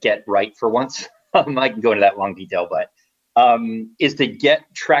trying to get right for once. I can go into that long detail, but is to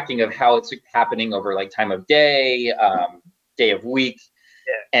get tracking of how it's happening over like time of day, day of week,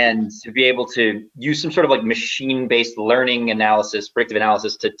 and to be able to use some sort of like machine-based learning analysis, predictive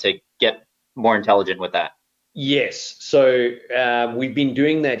analysis to get more intelligent with that. Yes, so we've been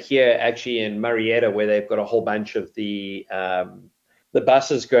doing that here actually in Marietta, where they've got a whole bunch of the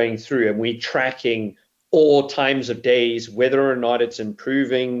buses going through, and we're tracking all times of days, whether or not it's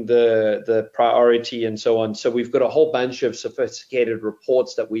improving the priority and so on. So we've got a whole bunch of sophisticated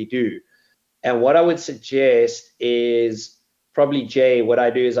reports that we do. And what I would suggest is probably, Jay, what I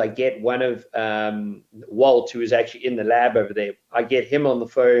do is I get one of Walt, who is actually in the lab over there. I get him on the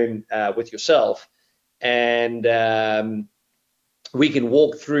phone with yourself, and we can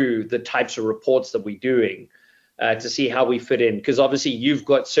walk through the types of reports that we're doing to see how we fit in. Because obviously you've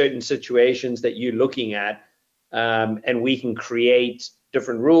got certain situations that you're looking at, and we can create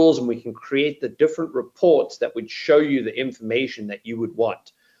different rules, and we can create the different reports that would show you the information that you would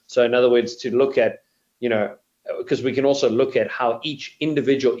want. So in other words, to look at, because we can also look at how each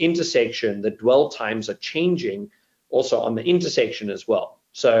individual intersection, the dwell times are changing also on the intersection as well.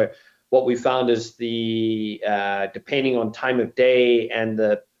 So what we found is the depending on time of day and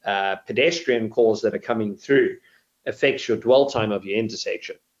the pedestrian calls that are coming through affects your dwell time of your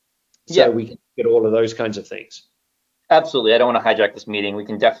intersection. So we can get all of those kinds of things. Absolutely. I don't want to hijack this meeting. We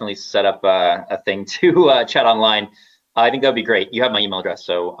can definitely set up a thing to chat online. I think that'd be great. You have my email address,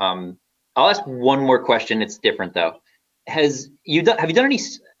 so I'll ask one more question. It's different though. Have you done any?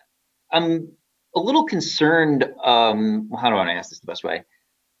 I'm a little concerned. How do I want to ask this the best way?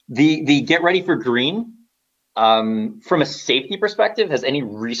 The get ready for green. From a safety perspective, has any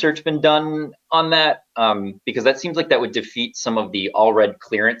research been done on that? Because that seems like that would defeat some of the all red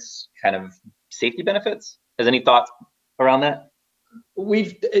clearance kind of safety benefits. Has any thoughts around that?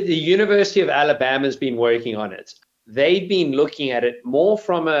 The University of Alabama has been working on it. They've been looking at it more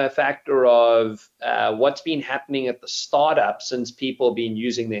from a factor of what's been happening at the startup since people have been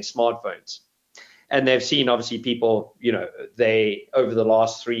using their smartphones. And they've seen, obviously, people, they, over the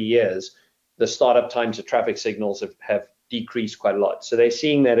last 3 years, the startup times of traffic signals have decreased quite a lot. So they're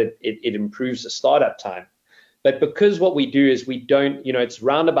seeing that it improves the startup time. But because what we do is we don't, it's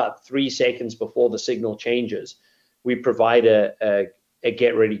round about 3 seconds before the signal changes, we provide a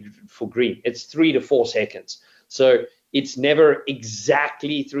get ready for green. It's 3 to 4 seconds. So it's never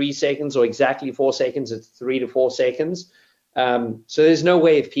exactly 3 seconds or exactly 4 seconds, it's 3 to 4 seconds. So there's no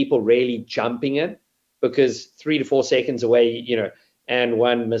way of people really jumping it, because 3 to 4 seconds away, and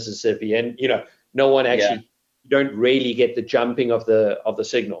one Mississippi, and no one actually don't really get the jumping of the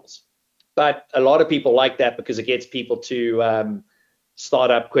signals. But a lot of people like that because it gets people to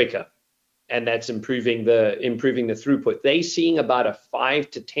start up quicker, and that's improving the throughput. They're seeing about a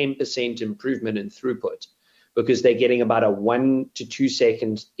 5 to 10% improvement in throughput because they're getting about a 1 to 2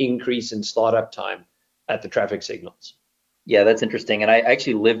 second increase in startup time at the traffic signals. Yeah, that's interesting. And I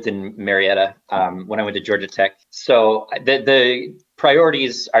actually lived in Marietta when I went to Georgia Tech. So the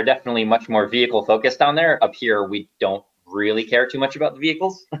priorities are definitely much more vehicle focused down there. Up here, we don't really care too much about the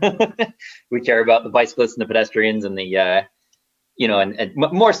vehicles. We care about the bicyclists and the pedestrians and the, and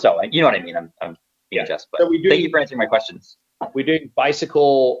more so. You know what I mean? I'm being just, but so thank you for answering my questions. We're doing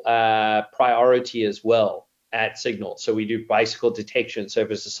bicycle priority as well at Signal. So we do bicycle detection. So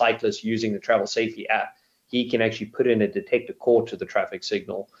if it's a cyclist using the Travel Safety app, he can actually put in a detector call to the traffic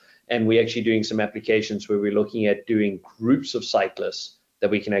signal. And we're actually doing some applications where we're looking at doing groups of cyclists that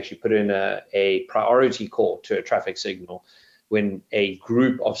we can actually put in a priority call to a traffic signal when a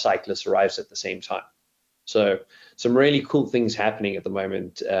group of cyclists arrives at the same time. So some really cool things happening at the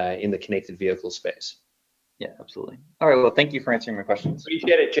moment in the connected vehicle space. Yeah, absolutely. All right, well, thank you for answering my questions.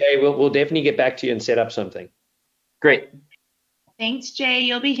 Appreciate it, Jay. We'll definitely get back to you and set up something. Great. Thanks, Jay.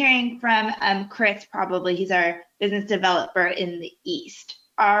 You'll be hearing from Chris probably. He's our business developer in the East.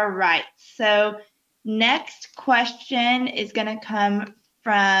 All right. So next question is going to come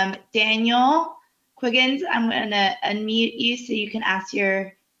from Daniel Quiggins. I'm going to unmute you so you can ask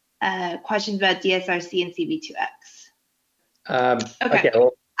your questions about DSRC and CV2X. Okay.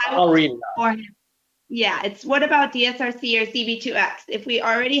 Well, I'll read it out. Yeah, it's what about DSRC or CV2X? If we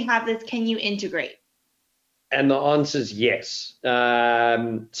already have this, can you integrate? And the answer is yes.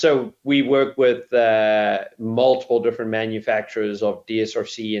 So we work with multiple different manufacturers of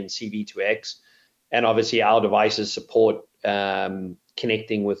DSRC and CV2X, and obviously our devices support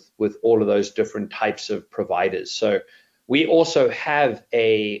connecting with all of those different types of providers. So we also have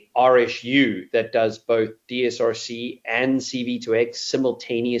a RSU that does both DSRC and CV2X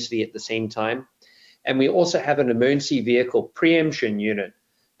simultaneously at the same time. And we also have an emergency vehicle preemption unit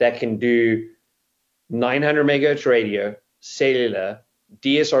that can do 900 megahertz radio, cellular,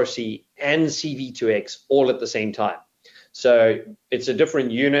 DSRC, and CV2X all at the same time. So it's a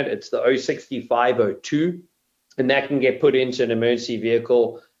different unit. It's the 06502, and that can get put into an emergency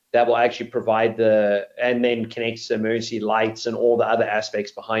vehicle that will actually provide and then connects to emergency lights and all the other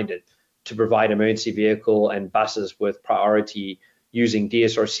aspects behind it to provide emergency vehicle and buses with priority using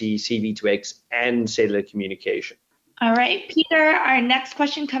DSRC, CV2X, and cellular communication. All right, Peter, our next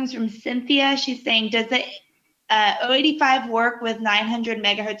question comes from Cynthia. She's saying, does the 085 work with 900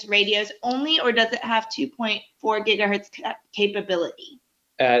 megahertz radios only, or does it have 2.4 gigahertz capability?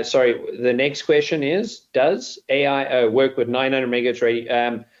 Sorry, the next question is, does AI work with 900 megahertz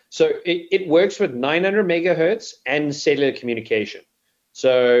radio? So it works with 900 megahertz and cellular communication.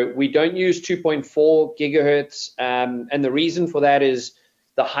 So we don't use 2.4 gigahertz. And the reason for that is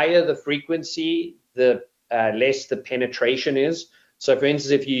the higher the frequency, the less the penetration is. So for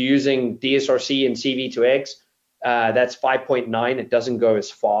instance, if you're using DSRC and CV2X, that's 5.9, it doesn't go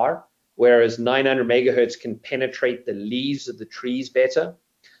as far. whereas 900 megahertz can penetrate the leaves of the trees better.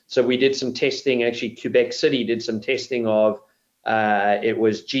 So we did some testing, actually Quebec City did some testing of, it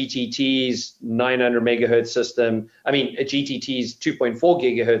was GTT's 900 megahertz system, GTT's 2.4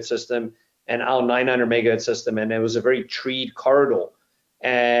 gigahertz system, and our 900 megahertz system, and there was a very treed corridor.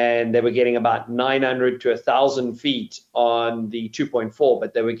 And they were getting about 900 to 1,000 feet on the 2.4,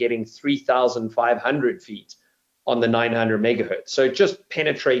 but they were getting 3,500 feet on the 900 megahertz. So it just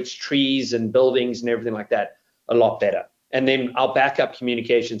penetrates trees and buildings and everything like that a lot better. And then our backup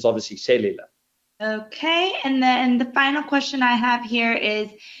communications, obviously cellular. Okay, and then the final question I have here is,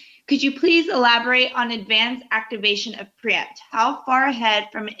 could you please elaborate on advanced activation of preempt? How far ahead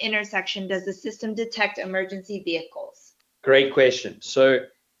from an intersection does the system detect emergency vehicles? Great question. So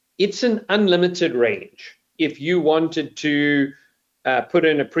it's an unlimited range. If you wanted to put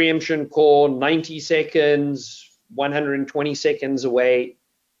in a preemption call 90 seconds, 120 seconds away,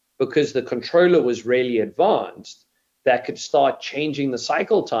 because the controller was really advanced, that could start changing the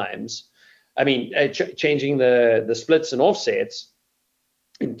cycle times. Changing the splits and offsets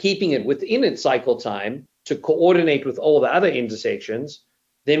and keeping it within its cycle time to coordinate with all the other intersections,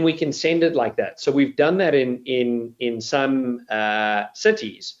 then we can send it like that. So we've done that in some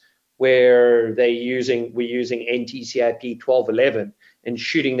cities where we're using NTCIP 1211 and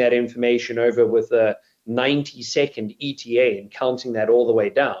shooting that information over with a 90-second ETA and counting that all the way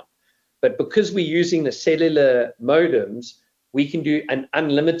down. But because we're using the cellular modems, we can do an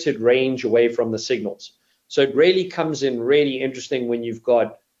unlimited range away from the signals. So it really comes in really interesting when you've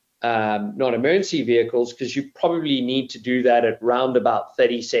got non-emergency vehicles, because you probably need to do that at round about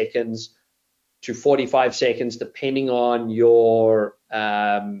 30 seconds to 45 seconds, depending on your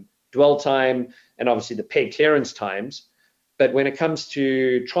dwell time and obviously the peg clearance times. But when it comes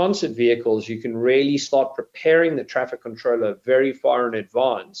to transit vehicles, you can really start preparing the traffic controller very far in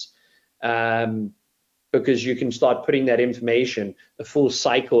advance, because you can start putting that information a full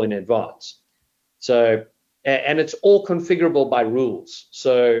cycle in advance. So, and it's all configurable by rules.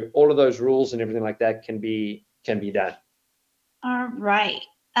 So all of those rules and everything like that can be done. All right.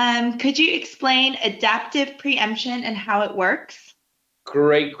 Could you explain adaptive preemption and how it works?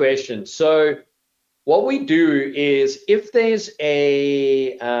 Great question. So what we do is, if there's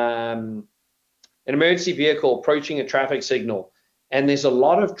an emergency vehicle approaching a traffic signal and there's a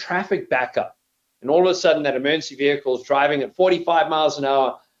lot of traffic backup, and all of a sudden that emergency vehicle is driving at 45 miles an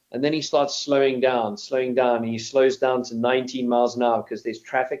hour, and then he starts slowing down, and he slows down to 19 miles an hour because there's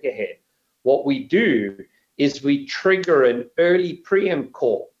traffic ahead. What we do is we trigger an early preempt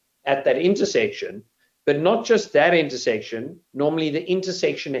call at that intersection, but not just that intersection, normally the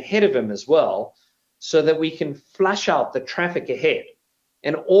intersection ahead of him as well, so that we can flush out the traffic ahead.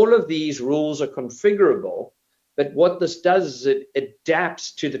 And all of these rules are configurable, but what this does is it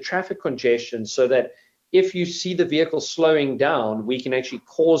adapts to the traffic congestion, so that if you see the vehicle slowing down, we can actually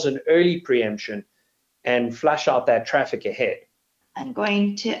cause an early preemption and flush out that traffic ahead. I'm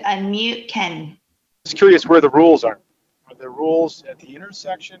going to unmute Ken. Just curious where the rules are. Are there rules at the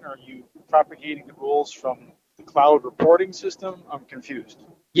intersection? Are you propagating the rules from the cloud reporting system? I'm confused.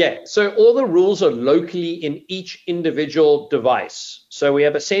 Yeah, so all the rules are locally in each individual device. So we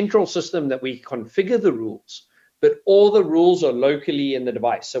have a central system that we configure the rules, but all the rules are locally in the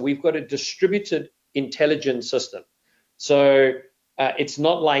device. So we've got a distributed intelligence system. So it's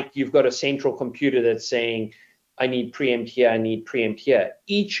not like you've got a central computer that's saying, I need preempt here, I need preempt here.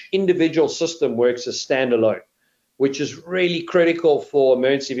 Each individual system works as standalone, which is really critical for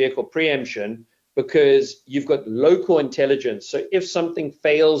emergency vehicle preemption, because you've got local intelligence. So if something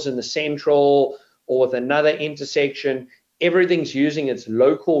fails in the central or with another intersection, everything's using its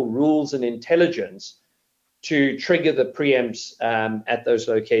local rules and intelligence to trigger the preempts at those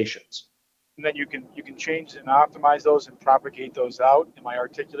locations. And then you can change and optimize those and propagate those out. Am I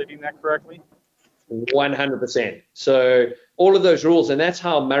articulating that correctly? 100%. So all of those rules, and that's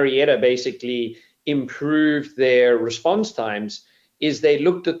how Marietta basically improved their response times, is they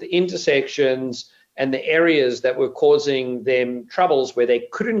looked at the intersections and the areas that were causing them troubles where they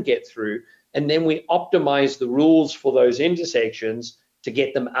couldn't get through, and then we optimized the rules for those intersections to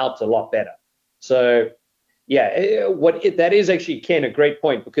get them out a lot better. So yeah, that is actually, Ken, a great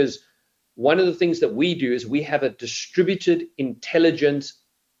point, because one of the things that we do is we have a distributed intelligence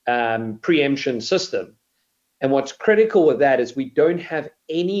preemption system. And what's critical with that is we don't have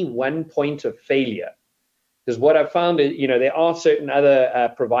any one point of failure. Because what I've found is, there are certain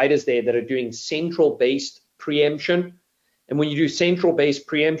other providers there that are doing central-based preemption. And when you do central-based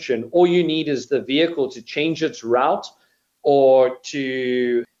preemption, all you need is the vehicle to change its route or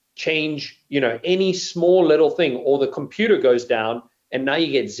to change, any small little thing, or the computer goes down and now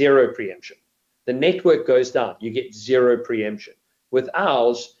you get zero preemption. The network goes down, you get zero preemption. With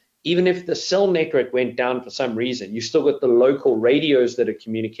ours, even if the cell network went down for some reason, you still got the local radios that are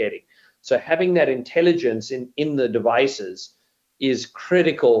communicating. So having that intelligence in the devices is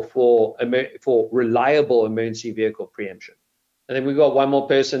critical for reliable emergency vehicle preemption. And then we've got one more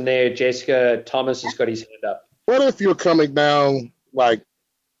person there. Jessica Thomas has got his hand up. What if you're coming down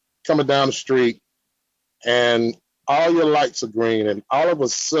the street and all your lights are green and all of a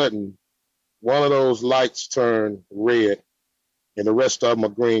sudden one of those lights turn red and the rest of them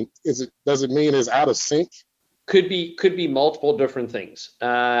are green? Does it mean it's out of sync? Could be multiple different things.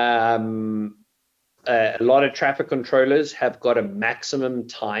 A lot of traffic controllers have got a maximum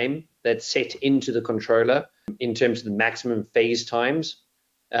time that's set into the controller in terms of the maximum phase times.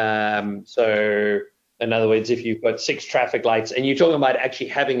 So in other words, if you've got 6 traffic lights and you're talking about actually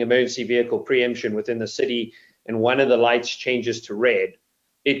having emergency vehicle preemption within the city and one of the lights changes to red,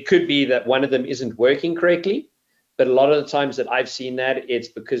 it could be that one of them isn't working correctly. But a lot of the times that I've seen that, it's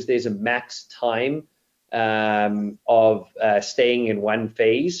because there's a max time of staying in one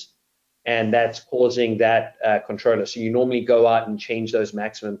phase, and that's causing that controller. So you normally go out and change those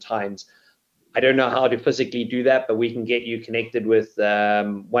maximum times. I don't know how to physically do that, but we can get you connected with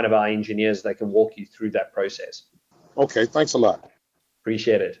one of our engineers that can walk you through that process. Okay, thanks a lot.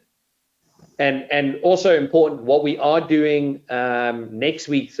 Appreciate it. And also important, what we are doing next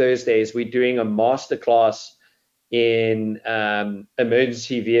week, Thursday, is we're doing a masterclass in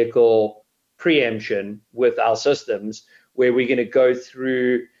emergency vehicle preemption with our systems, where we're going to go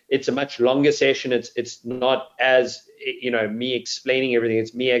through. It's a much longer session. It's not as, me explaining everything.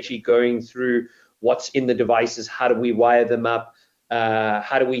 It's me actually going through what's in the devices. How do we wire them up?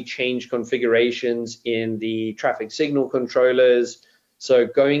 How do we change configurations in the traffic signal controllers? So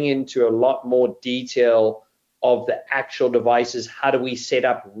going into a lot more detail of the actual devices. How do we set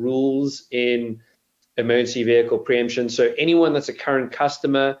up rules in emergency vehicle preemption? So anyone that's a current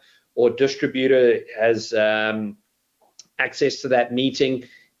customer or distributor has access to that meeting.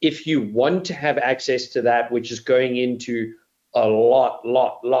 If you want to have access to that, which is going into a lot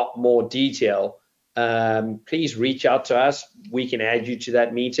more detail, please reach out to us. We can add you to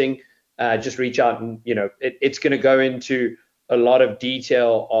that meeting. Just reach out and, it's going to go into a lot of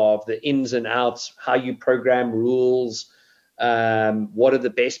detail of the ins and outs, how you program rules, what are the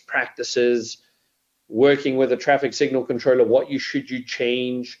best practices, working with a traffic signal controller, what should you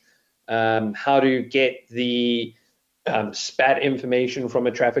change, how to get the SPAT information from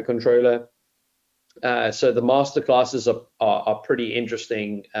a traffic controller. So the master classes are pretty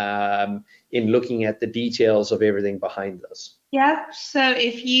interesting in looking at the details of everything behind this. Yep. So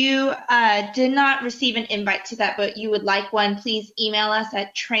if you did not receive an invite to that, but you would like one, please email us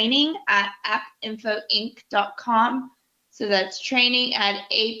at training@appinfoinc.com. So that's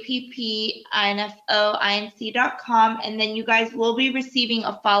training@appinfoinc.com. And then you guys will be receiving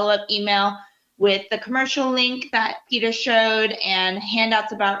a follow-up email with the commercial link that Peter showed and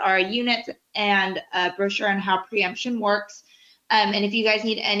handouts about our units and a brochure on how preemption works. And if you guys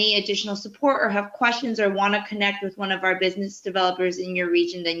need any additional support or have questions or want to connect with one of our business developers in your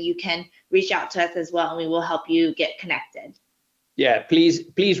region, then you can reach out to us as well, and we will help you get connected. Yeah,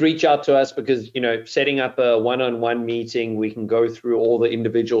 please reach out to us, because setting up a one-on-one meeting, we can go through all the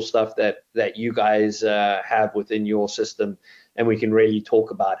individual stuff that you guys have within your system, and we can really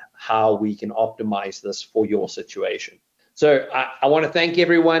talk about how we can optimize this for your situation. So I want to thank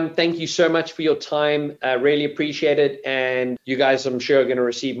everyone. Thank you so much for your time. Really appreciate it. And you guys, I'm sure, are going to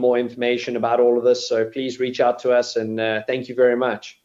receive more information about all of this. So please reach out to us, and thank you very much.